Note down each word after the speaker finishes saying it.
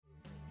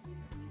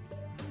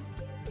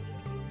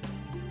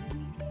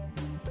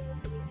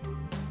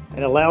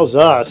It allows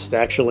us to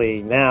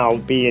actually now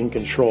be in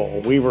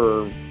control.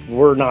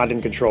 We're not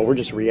in control. We're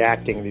just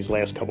reacting these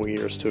last couple of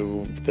years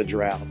to the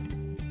drought.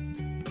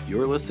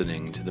 You're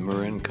listening to the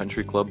Marin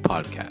Country Club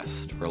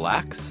podcast.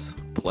 Relax,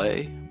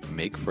 play,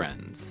 make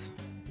friends.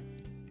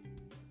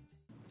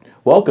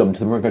 Welcome to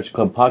the Marin Country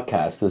Club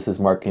podcast. This is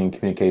Marketing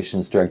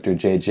Communications Director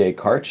J.J.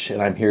 Karch, and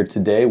I'm here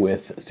today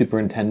with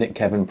Superintendent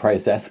Kevin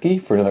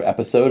Pryceski for another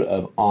episode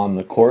of On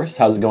the Course.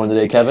 How's it going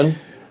today, Kevin?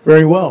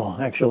 Very well,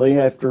 actually,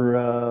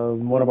 after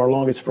one of our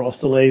longest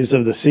frost delays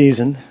of the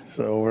season.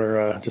 So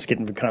we're just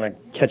kind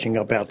of catching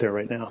up out there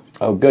right now.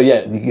 Oh, good.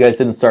 Yeah, you guys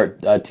didn't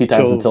start tea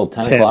times until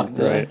 10 o'clock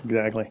today. Right,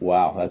 exactly.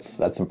 Wow,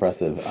 that's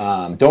impressive.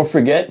 Don't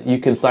forget, you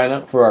can sign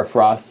up for our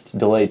frost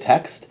delay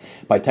text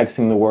by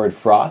texting the word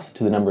frost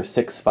to the number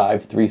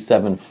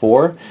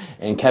 65374.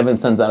 And Kevin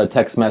sends out a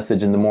text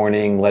message in the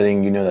morning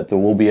letting you know that there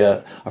will be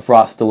a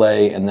frost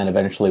delay and then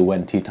eventually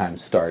when tea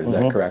times start. Is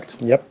that correct?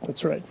 Yep,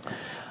 that's right.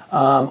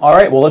 All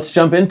right, well, let's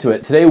jump into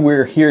it. Today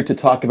we're here to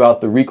talk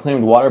about the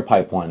reclaimed water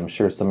pipeline. I'm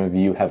sure some of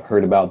you have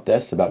heard about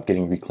this, about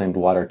getting reclaimed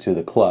water to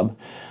the club.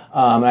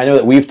 And I know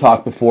that we've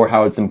talked before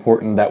how it's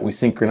important that we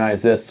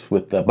synchronize this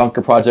with the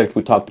bunker project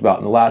we talked about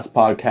in the last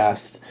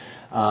podcast.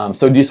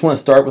 So do you just want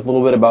to start with a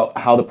little bit about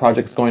how the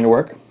project's going to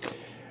work?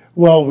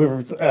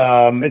 Well,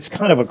 it's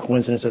kind of a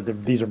coincidence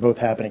that these are both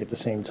happening at the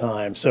same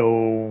time. So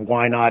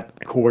why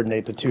not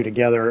coordinate the two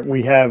together?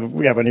 We have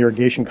an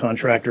irrigation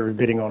contractor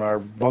bidding on our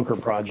bunker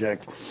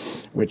project,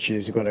 which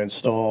is going to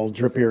install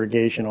drip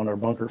irrigation on our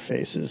bunker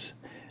faces.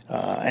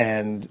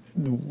 And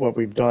what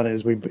we've done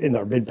is in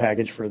our bid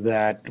package for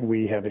that,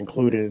 we have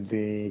included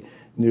the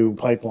new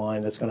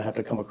pipeline that's going to have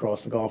to come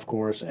across the golf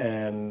course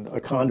and a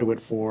conduit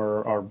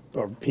for our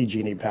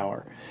PG&E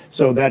power.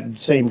 So that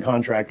same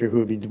contractor who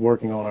would be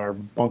working on our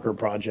bunker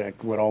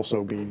project would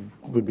also be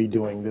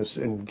doing this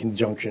in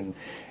conjunction.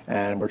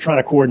 And we're trying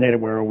to coordinate it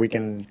where we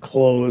can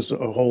close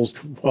holes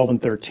 12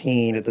 and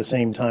 13 at the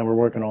same time we're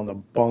working on the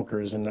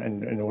bunkers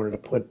in order to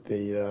put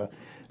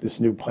this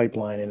new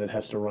pipeline in it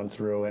has to run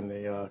through and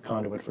the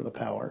conduit for the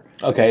power.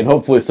 Okay, and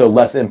hopefully so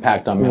less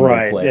impact on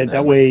memory plate. Right,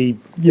 that way,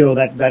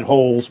 that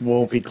holes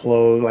won't be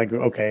closed, like,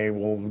 okay,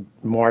 well,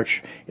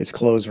 March, it's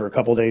closed for a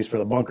couple of days for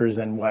the bunkers,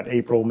 then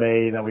April,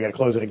 May, then we got to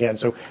close it again.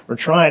 So we're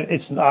trying,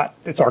 it's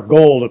our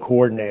goal to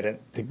coordinate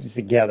it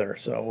together.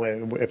 So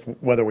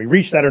whether we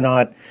reach that or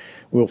not,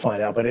 we'll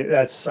find out. But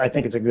I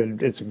think it's a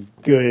good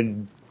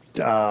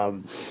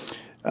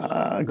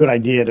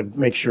idea to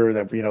make sure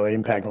that, the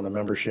impact on the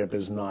membership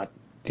is not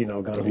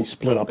going to be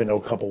split up into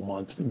a couple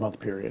month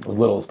period. As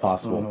little as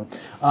possible.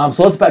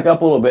 So let's back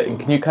up a little bit. And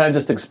can you kind of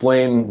just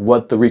explain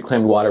what the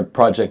Reclaimed Water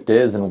Project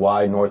is and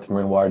why North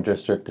Marin Water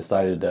District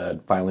decided to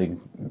finally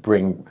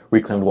bring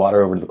reclaimed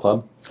water over to the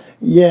club?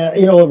 Yeah,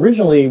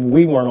 originally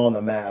we weren't on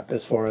the map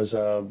as far as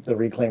the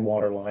reclaimed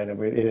water line.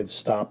 It had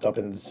stopped up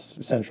in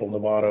central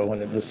Nevada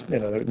when it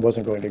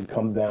wasn't going to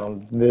come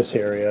down this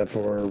area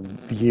for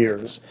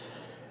years.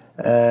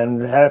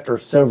 And after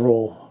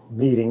several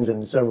meetings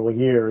and several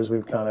years,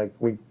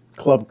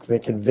 club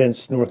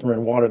convinced North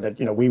Marin Water that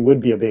we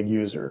would be a big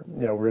user.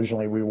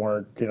 Originally we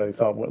weren't. They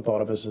thought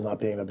of us as not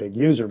being a big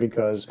user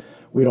because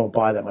we don't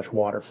buy that much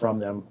water from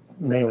them,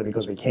 mainly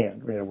because we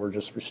can't. We're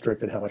just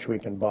restricted how much we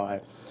can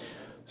buy.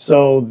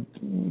 So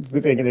we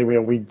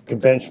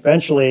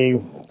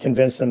eventually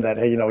convinced them that,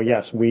 hey,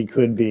 yes, we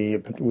would be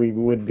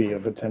a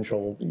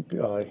potential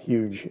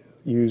huge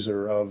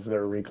user of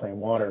their reclaimed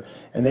water,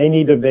 and they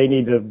need to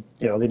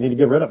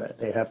get rid of it.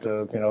 They have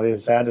to,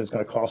 it's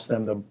going to cost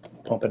them to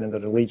pump it into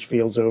the leach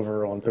fields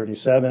over on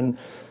 37.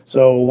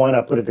 So why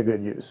not put it to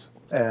good use?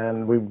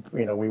 And we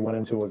went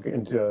into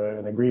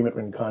an agreement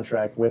and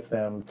contract with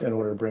them in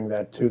order to bring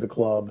that to the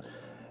club.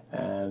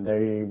 And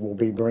they will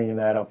be bringing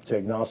that up to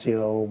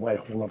Ignacio at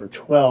hole number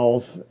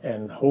 12,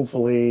 and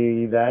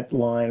hopefully that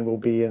line will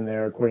be in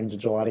there according to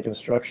Gelati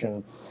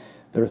Construction.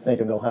 They're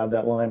thinking they'll have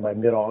that line by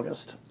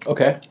mid-August.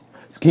 Okay.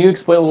 So can you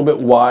explain a little bit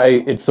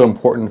why it's so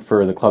important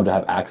for the club to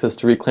have access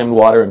to reclaimed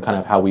water and kind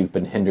of how we've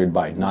been hindered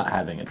by not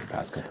having it the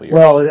past couple of years?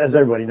 Well, as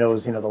everybody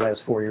knows, the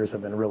last 4 years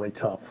have been really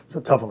tough.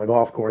 Tough on the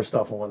golf course,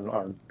 tough on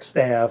our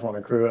staff, on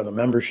the crew, on the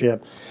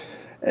membership.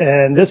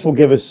 And this will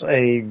give us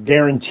a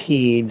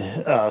guaranteed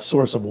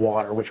source of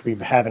water, which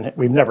we've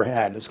never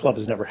had. This club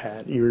has never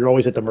had. You're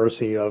always at the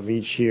mercy of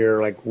each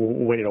year, like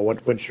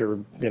what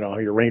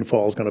your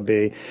rainfall is going to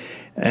be,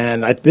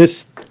 and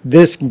this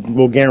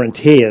will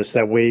guarantee us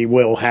that we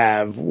will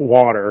have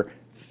water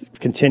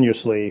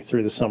continuously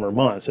through the summer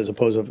months, as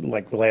opposed to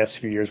like the last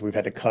few years we've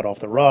had to cut off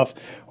the rough,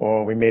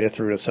 or we made it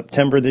through to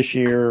September this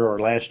year, or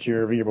last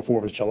year, the year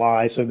before was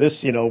July. So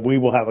this, we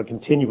will have a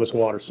continuous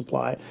water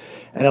supply,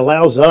 and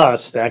allows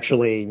us to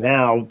actually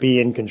now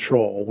be in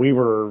control.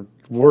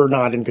 we're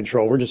not in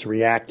control. We're just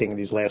reacting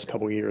these last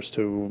couple of years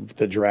to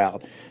the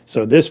drought.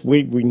 So this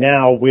we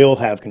now will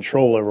have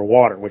control over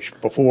water, which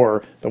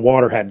before the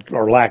water had,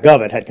 or lack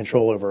of it, had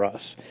control over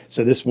us.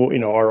 So this will,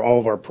 all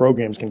of our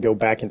programs can go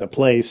back into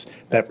place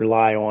that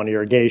rely on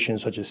irrigation,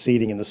 such as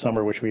seeding in the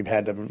summer, which we've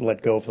had to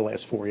let go for the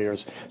last 4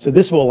 years. So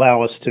this will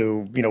allow us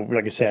to,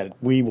 like I said,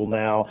 we will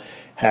now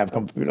have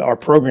our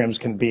programs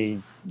can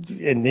be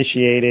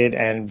initiated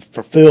and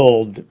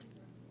fulfilled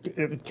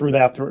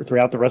throughout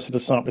the rest of the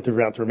summer,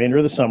 throughout the remainder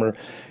of the summer,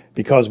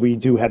 because we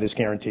do have this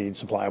guaranteed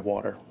supply of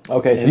water.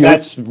 Okay, so and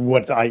that's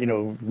what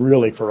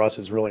really for us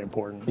is really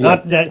important. Yeah.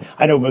 Not that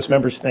I know most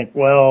members think,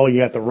 well, you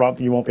have the rough,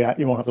 you won't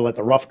have to let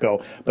the rough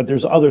go, but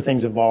there's other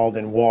things involved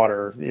in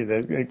water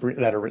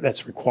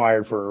that's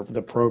required for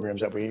the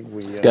programs that we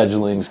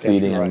scheduling,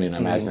 seeding. Right. I mean, I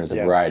imagine there's a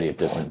Yeah. variety of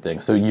different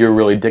things. So you're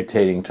really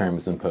dictating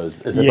terms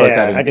imposed, as opposed to Yeah,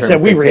 having like I terms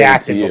said, we dictated to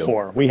reacted you.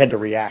 before. We had to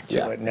react to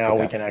Yeah, it. Now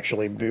okay. we can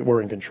actually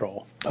we're in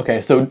control. Okay,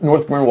 so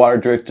North Marin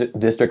Water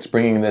District's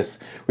bringing this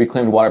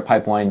reclaimed water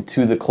pipeline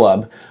to the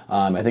club.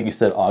 I think you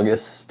said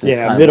August. is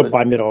Yeah, kind of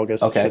by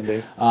mid-August. Okay. Should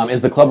be.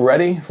 Is the club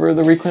ready for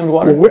the reclaimed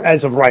water?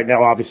 As of right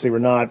now, obviously, we're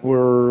not.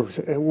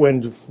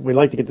 When we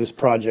like to get this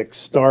project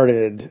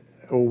started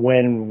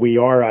when we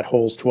are at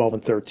holes 12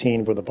 and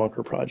 13 for the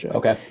bunker project.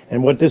 Okay.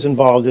 And what this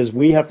involves is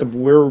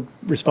we're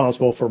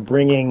responsible for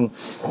bringing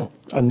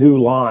a new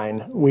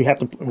line. We have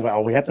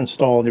to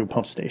install a new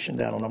pump station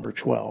down on number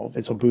 12.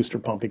 It's a booster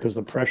pump because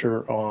the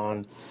pressure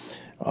on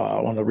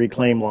the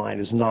reclaim line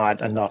is not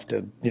enough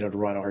to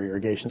run our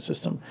irrigation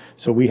system.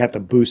 So we have to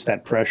boost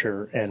that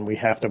pressure, and we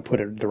have to put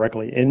it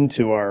directly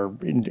into our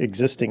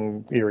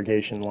existing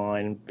irrigation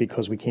line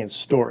because we can't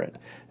store it.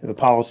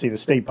 The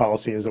state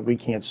policy is that we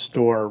can't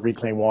store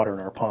reclaimed water in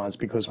our ponds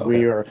because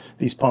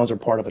these ponds are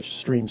part of a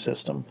stream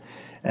system.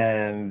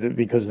 And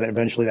because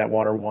eventually that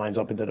water winds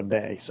up into the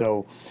bay.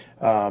 So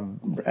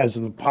as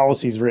the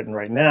policy is written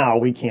right now,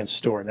 we can't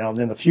store it. Now,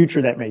 in the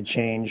future, that may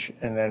change,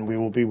 and then we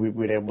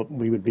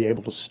would be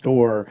able to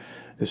store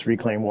this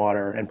reclaimed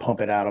water and pump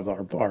it out of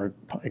our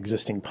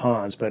existing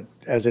ponds. But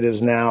as it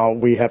is now,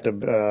 we have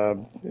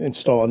to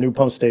install a new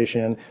pump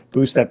station,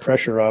 boost that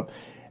pressure up,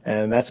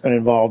 and that's going to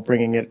involve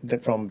bringing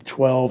it from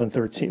 12 and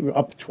 13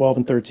 up 12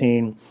 and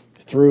 13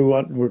 through.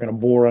 We're going to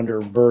bore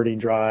under Birdie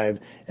Drive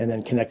and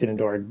then connect it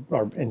into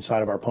our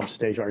inside of our pump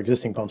station, our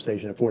existing pump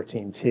station at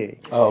 14T.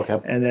 Oh, okay.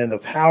 And then the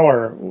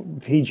power,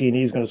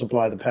 PG&E is going to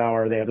supply the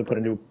power. They have to put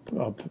a new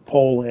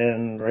pole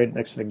in right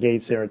next to the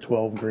gates there at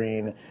 12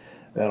 Green.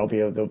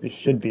 It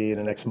should be in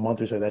the next month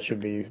or so. That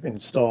should be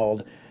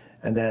installed.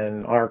 And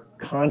then our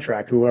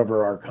contract,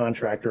 whoever our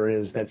contractor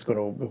is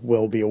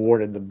will be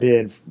awarded the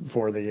bid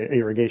for the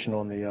irrigation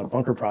on the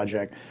bunker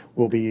project,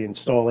 will be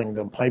installing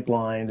the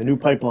new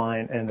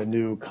pipeline and the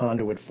new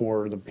conduit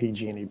for the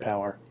PG&E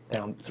power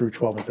down through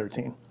 12 and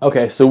 13.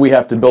 Okay, so we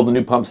have to build a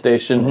new pump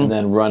station and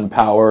then run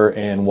power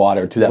and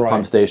water to that Right.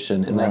 pump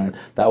station, and then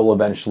that will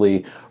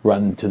eventually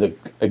run to the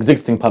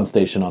existing pump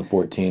station on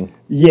 14.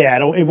 Yeah,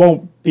 it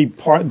won't be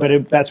part,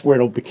 but that's where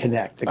it'll be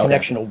connect. The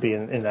connection will be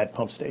in that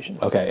pump station.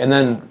 Okay, and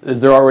then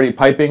is there already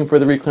piping for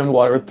the reclaimed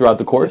water throughout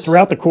the course?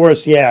 Throughout the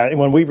course, yeah. And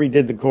when we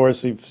redid the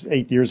course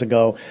 8 years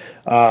ago,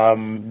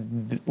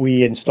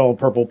 we installed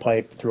purple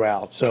pipe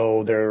throughout.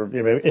 So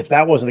if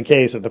that wasn't the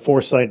case, if the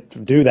foresight to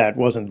do that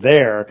wasn't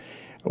there,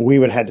 we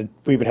would have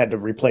to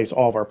replace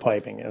all of our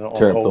piping and all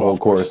Tear the up the whole golf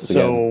course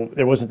So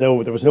there was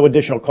no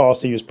additional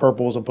cost to use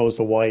purple as opposed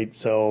to white.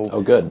 So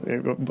good.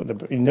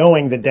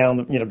 Knowing that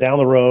down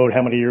the road,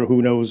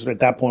 who knows? At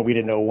that point, we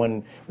didn't know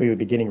when we would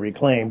be getting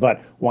reclaimed.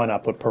 But why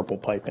not put purple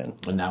pipe in?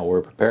 And now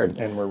we're prepared.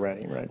 And we're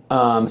ready,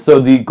 right?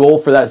 So the goal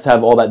for that is to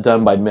have all that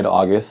done by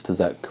mid-August. Is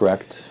that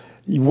correct?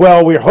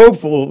 Well, we're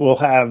hopeful we'll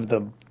have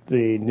the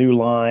new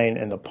line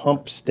and the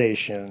pump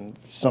station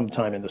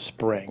sometime in the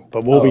spring.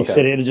 But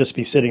it'll just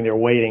be sitting there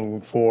waiting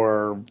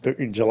for the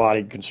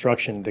Gelati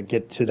construction to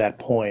get to that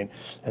point.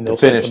 And they'll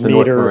finish set the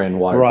North meter, Marin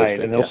Water right,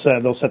 District,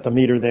 and they'll set the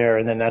meter there,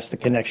 and then that's the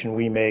connection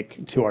we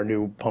make to our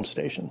new pump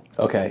station.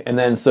 Okay, and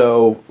then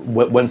so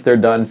once they're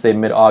done, say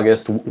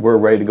mid-August, we're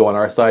ready to go on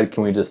our side.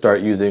 Can we just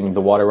start using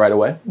the water right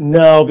away?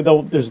 No, but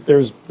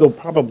there'll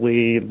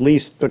probably at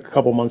least a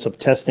couple months of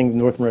testing.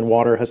 North Marin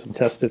Water has them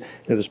tested.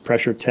 There's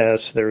pressure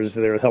tests.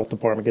 Their health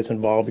department gets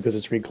involved because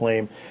it's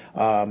reclaimed.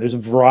 There's a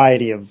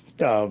variety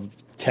of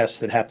tests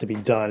that have to be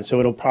done. So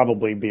it'll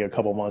probably be a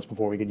couple months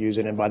before we could use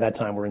it. And by that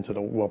time,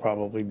 we'll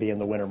probably be in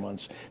the winter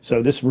months.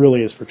 So this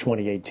really is for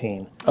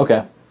 2018.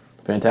 Okay,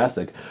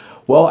 fantastic.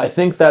 Well, I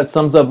think that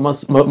sums up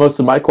most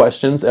of my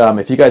questions.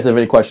 If you guys have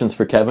any questions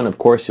for Kevin, of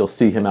course, you'll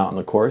see him out on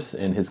the course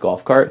in his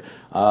golf cart.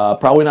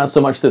 Probably not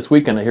so much this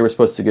weekend. I hear we're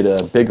supposed to get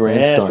a big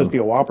rainstorm. Yeah, it's supposed to be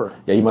a whopper.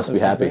 Yeah, you must be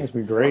happy. It's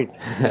going to be great.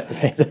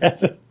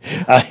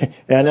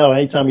 I know.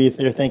 Anytime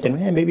you're thinking,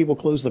 man, maybe we'll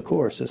close the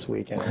course this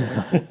weekend.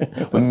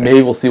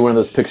 Maybe we'll see one of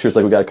those pictures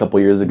like we got a couple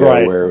years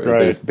ago where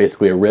there's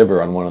basically a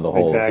river on one of the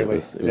holes. Exactly.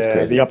 It was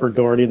crazy. The upper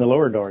Doherty and the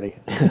lower Doherty.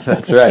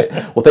 That's right.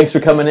 Well, thanks for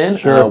coming in.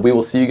 Sure. We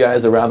will see you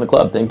guys around the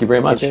club. Thank you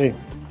very much. Okay.